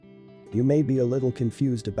You may be a little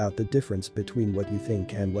confused about the difference between what you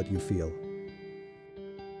think and what you feel.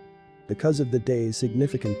 Because of the day's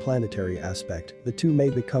significant planetary aspect, the two may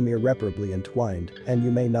become irreparably entwined, and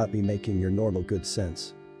you may not be making your normal good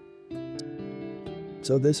sense.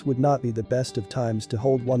 So this would not be the best of times to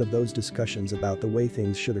hold one of those discussions about the way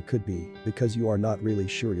things should or could be, because you are not really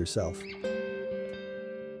sure yourself.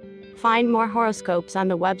 Find more horoscopes on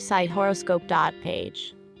the website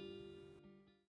horoscope.page.